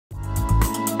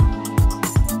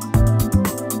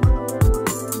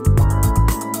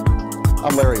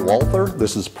I'm Larry Walther.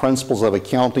 This is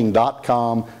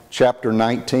principlesofaccounting.com, Chapter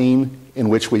 19, in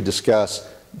which we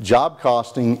discuss job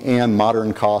costing and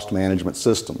modern cost management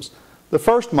systems. The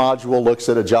first module looks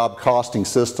at a job costing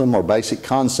system or basic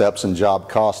concepts in job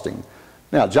costing.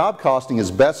 Now, job costing is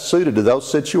best suited to those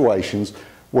situations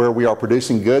where we are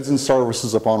producing goods and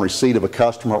services upon receipt of a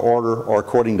customer order or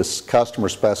according to customer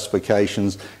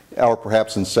specifications, or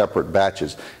perhaps in separate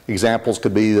batches. Examples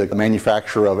could be the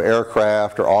manufacture of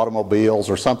aircraft or automobiles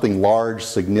or something large,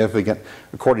 significant,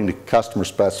 according to customer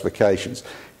specifications.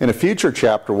 In a future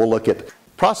chapter, we'll look at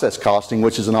process costing,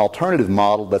 which is an alternative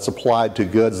model that's applied to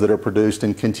goods that are produced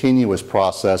in continuous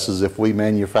processes. If we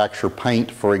manufacture paint,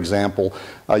 for example,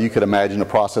 you could imagine a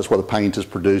process where the paint is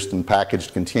produced and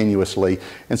packaged continuously,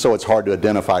 and so it's hard to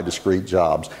identify discrete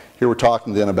jobs. Here we're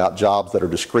talking then about jobs that are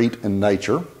discrete in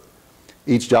nature.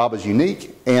 Each job is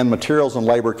unique, and materials and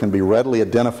labor can be readily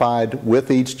identified with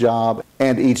each job,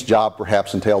 and each job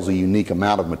perhaps entails a unique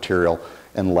amount of material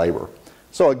and labor.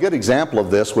 So a good example of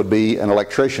this would be an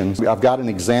electrician. I've got an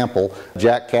example.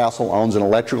 Jack Castle owns an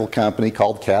electrical company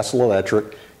called Castle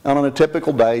Electric. And on a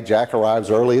typical day, Jack arrives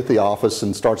early at the office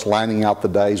and starts lining out the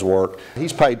day's work.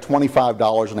 He's paid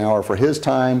 $25 an hour for his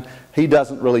time. He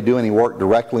doesn't really do any work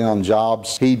directly on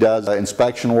jobs. He does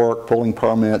inspection work, pulling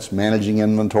permits, managing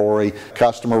inventory,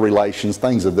 customer relations,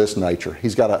 things of this nature.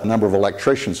 He's got a number of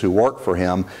electricians who work for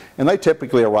him, and they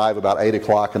typically arrive about 8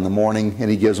 o'clock in the morning, and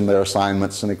he gives them their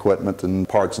assignments and equipment and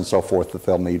parts and so forth that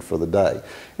they'll need for the day.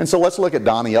 And so let's look at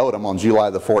Donnie Odom on July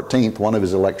the 14th, one of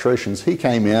his electricians. He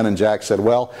came in and Jack said,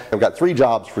 well, I've got 3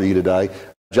 jobs for you today.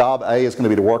 Job A is going to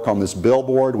be to work on this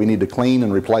billboard. We need to clean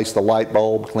and replace the light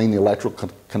bulb, clean the electrical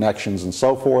connections and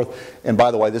so forth. And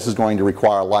by the way, this is going to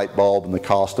require a light bulb, and the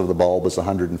cost of the bulb is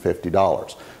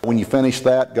 $150. When you finish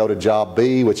that, go to job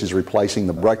B, which is replacing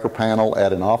the breaker panel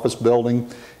at an office building,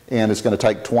 and it's going to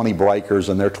take 20 breakers,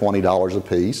 and they're $20 a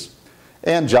piece.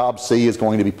 And job C is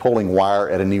going to be pulling wire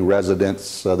at a new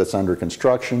residence that's under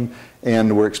construction,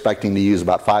 and we're expecting to use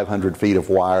about 500 feet of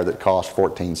wire that costs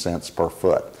 14 cents per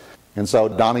foot. And so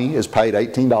Donnie is paid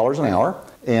 $18 an hour,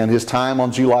 and his time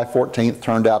on July 14th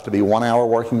turned out to be 1 hour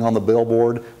working on the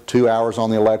billboard, 2 hours on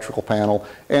the electrical panel,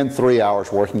 and 3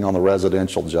 hours working on the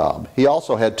residential job. He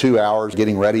also had 2 hours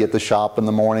getting ready at the shop in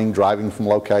the morning, driving from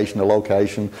location to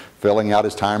location, filling out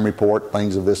his time report,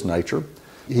 things of this nature.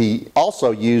 He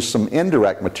also used some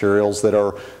indirect materials that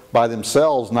are by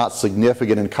themselves not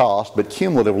significant in cost, but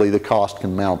cumulatively the cost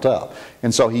can mount up.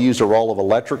 And so he used a roll of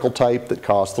electrical tape that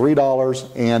cost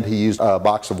 $3, and he used a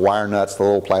box of wire nuts, the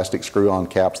little plastic screw-on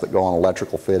caps that go on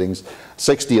electrical fittings,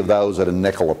 60 of those at a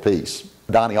nickel a piece.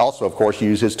 Donnie also, of course,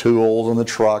 used his tools and the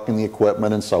truck and the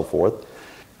equipment and so forth.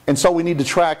 And so we need to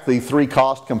track the 3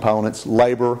 cost components: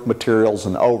 labor, materials,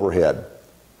 and overhead.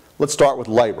 Let's start with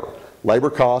labor.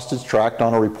 Labor cost is tracked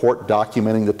on a report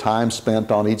documenting the time spent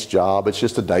on each job. It's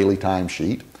just a daily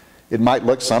timesheet. It might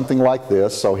look something like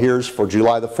this. So here's for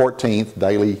July the 14th,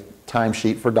 daily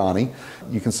timesheet for Donnie.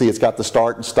 You can see it's got the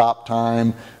start and stop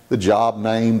time, the job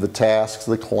name, the tasks,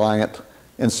 the client,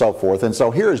 and so forth. And so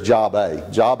here's job A.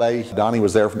 Job A, Donnie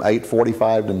was there from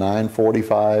 8:45 to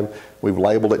 9:45. We've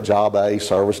labeled it job A,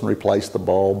 service and replace the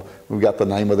bulb. We've got the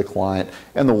name of the client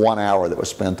and the 1 hour that was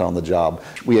spent on the job.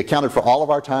 We accounted for all of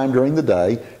our time during the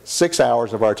day. 6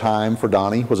 hours of our time for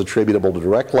Donnie was attributable to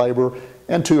direct labor,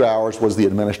 and 2 hours was the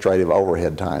administrative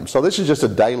overhead time. So this is just a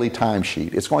daily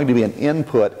timesheet. It's going to be an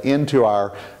input into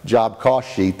our job cost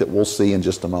sheet that we'll see in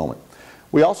just a moment.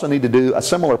 We also need to do a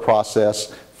similar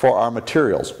process for our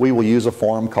materials. We will use a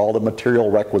form called a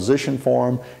material requisition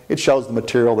form. It shows the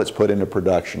material that's put into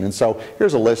production. And so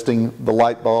here's a listing: the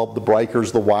light bulb, the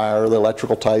breakers, the wire, the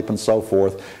electrical tape, and so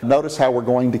forth. Notice how we're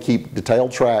going to keep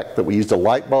detailed track that we used a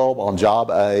light bulb on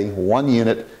job A, 1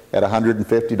 unit at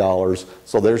 $150.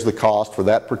 So there's the cost for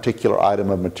that particular item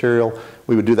of material.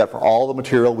 We would do that for all the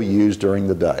material we use during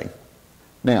the day.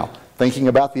 Now, thinking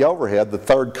about the overhead, the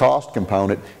third cost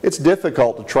component, it's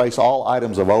difficult to trace all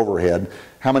items of overhead.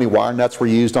 How many wire nuts were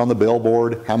used on the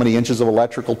billboard? How many inches of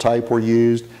electrical tape were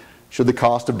used? Should the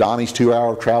cost of Donnie's 2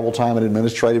 hour travel time and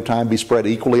administrative time be spread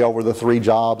equally over the 3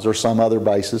 jobs or some other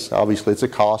basis? Obviously, it's a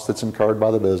cost that's incurred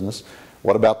by the business.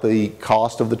 What about the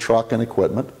cost of the truck and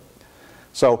equipment?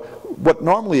 So what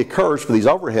normally occurs for these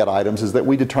overhead items is that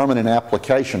we determine an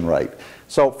application rate.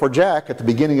 So for Jack, at the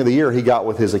beginning of the year, he got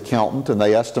with his accountant and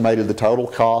they estimated the total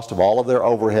cost of all of their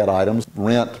overhead items: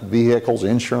 rent, vehicles,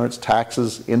 insurance,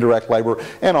 taxes, indirect labor,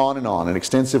 and on, an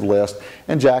extensive list.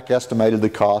 And Jack estimated the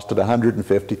cost at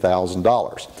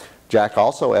 $150,000. Jack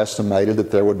also estimated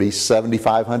that there would be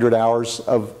 7,500 hours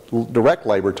of direct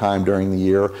labor time during the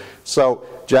year. So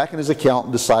Jack and his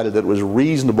accountant decided that it was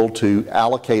reasonable to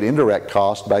allocate indirect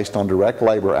costs based on direct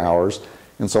labor hours.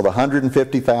 And so the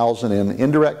 $150,000 in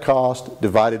indirect cost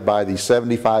divided by the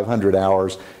 7,500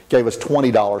 hours gave us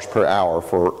 $20 per hour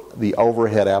for the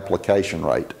overhead application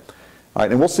rate. All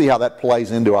right, and we'll see how that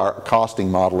plays into our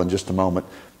costing model in just a moment.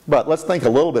 But let's think a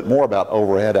little bit more about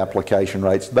overhead application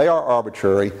rates. They are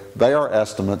arbitrary. They are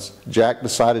estimates. Jack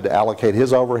decided to allocate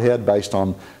his overhead based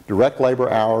on direct labor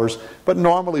hours, but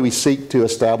normally we seek to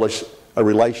establish a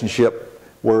relationship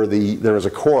where there is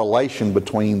a correlation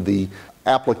between the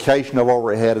application of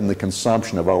overhead and the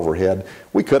consumption of overhead.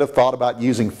 We could have thought about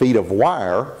using feet of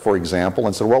wire, for example,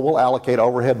 and said, well, we'll allocate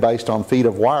overhead based on feet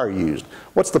of wire used.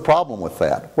 What's the problem with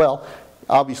that? Well,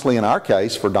 obviously in our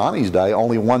case, for Donnie's day,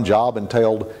 only one job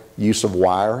entailed use of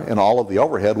wire, and all of the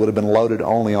overhead would have been loaded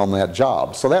only on that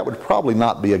job. So that would probably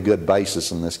not be a good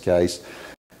basis in this case.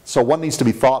 So one needs to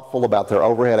be thoughtful about their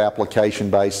overhead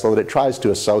application base so that it tries to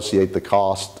associate the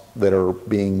costs that are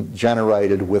being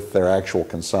generated with their actual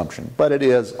consumption. But it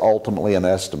is ultimately an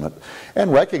estimate.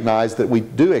 And recognize that we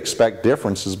do expect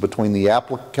differences between the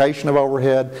application of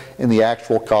overhead and the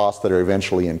actual costs that are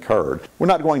eventually incurred. We're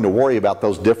not going to worry about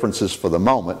those differences for the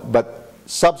moment, but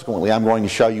subsequently I'm going to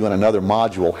show you in another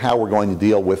module how we're going to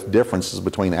deal with differences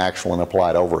between actual and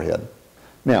applied overhead.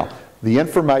 Now, the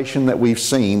information that we've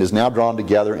seen is now drawn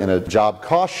together in a job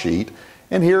cost sheet,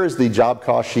 and here is the job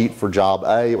cost sheet for job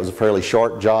A. It was a fairly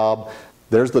short job.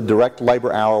 There's the direct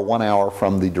labor hour, 1 hour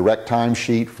from the direct time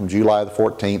sheet from July the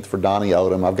 14th for Donnie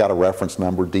Odom. I've got a reference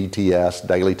number, DTS,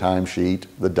 daily time sheet,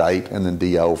 the date, and then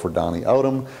DO for Donnie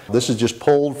Odom. This is just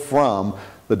pulled from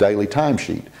the daily time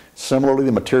sheet. Similarly,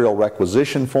 the material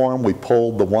requisition form, we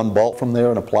pulled the one bolt from there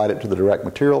and applied it to the direct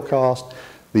material cost.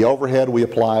 The overhead we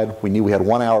applied, we knew we had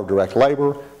 1 hour of direct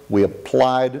labor. We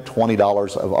applied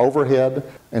 $20 of overhead,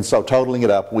 and so totaling it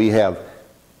up, we have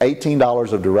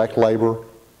 $18 of direct labor,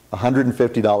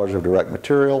 $150 of direct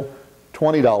material,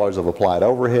 $20 of applied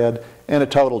overhead, and a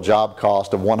total job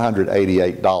cost of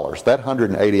 $188. That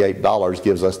 $188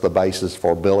 gives us the basis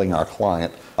for billing our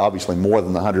client. Obviously more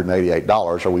than the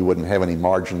 $188, or we wouldn't have any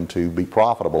margin to be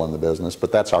profitable in the business,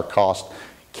 but that's our cost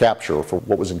capture for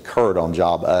what was incurred on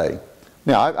job A.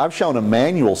 Now, I've shown a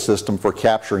manual system for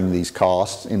capturing these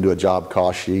costs into a job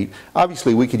cost sheet.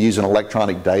 Obviously, we could use an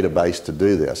electronic database to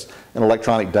do this. An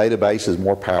electronic database is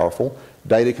more powerful.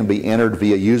 Data can be entered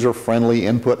via user-friendly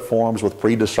input forms with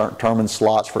predetermined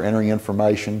slots for entering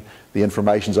information. The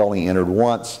information is only entered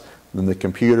once. Then the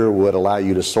computer would allow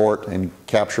you to sort and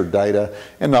capture data.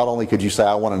 And not only could you say,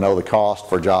 I want to know the cost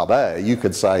for job A, you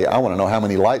could say, I want to know how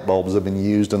many light bulbs have been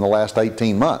used in the last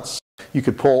 18 months. You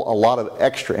could pull a lot of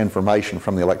extra information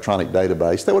from the electronic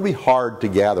database that would be hard to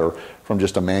gather from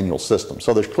just a manual system.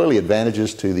 So there's clearly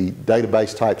advantages to the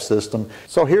database type system.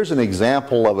 So here's an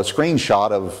example of a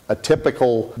screenshot of a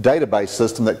typical database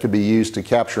system that could be used to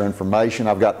capture information.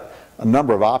 I've got a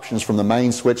number of options from the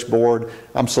main switchboard.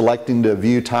 I'm selecting to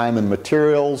view time and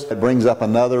materials. It brings up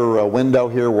another window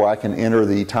here where I can enter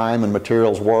the time and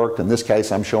materials worked. In this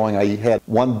case, I'm showing I had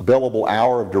 1 billable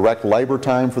hour of direct labor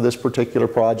time for this particular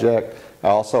project. I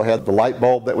also had the light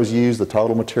bulb that was used, the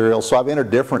total material. So I've entered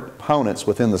different components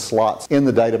within the slots in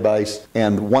the database,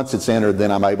 and once it's entered,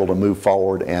 then I'm able to move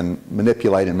forward and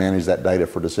manipulate and manage that data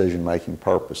for decision-making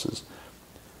purposes.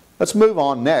 Let's move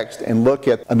on next and look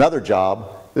at another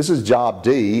job. This is job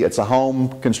D. It's a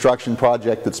home construction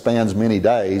project that spans many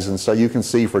days, and so you can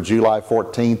see for July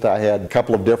 14th I had a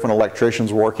couple of different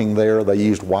electricians working there. They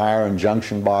used wire and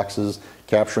junction boxes,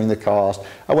 capturing the cost.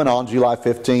 I went on July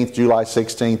 15th, July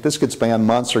 16th. This could span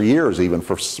months or years even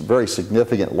for very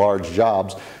significant large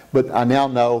jobs, but I now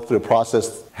know through the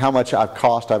process how much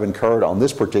I've incurred on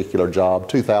this particular job,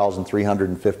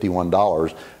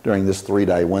 $2,351 during this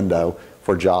 3-day window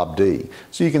for job D.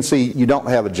 So you can see you don't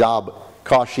have a job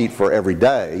cost sheet for every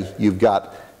day. You've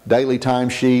got daily time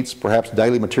sheets, perhaps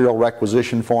daily material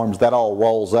requisition forms. That all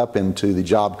rolls up into the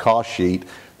job cost sheet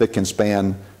that can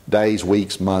span days,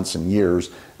 weeks, months, and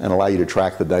years and allow you to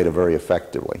track the data very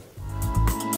effectively.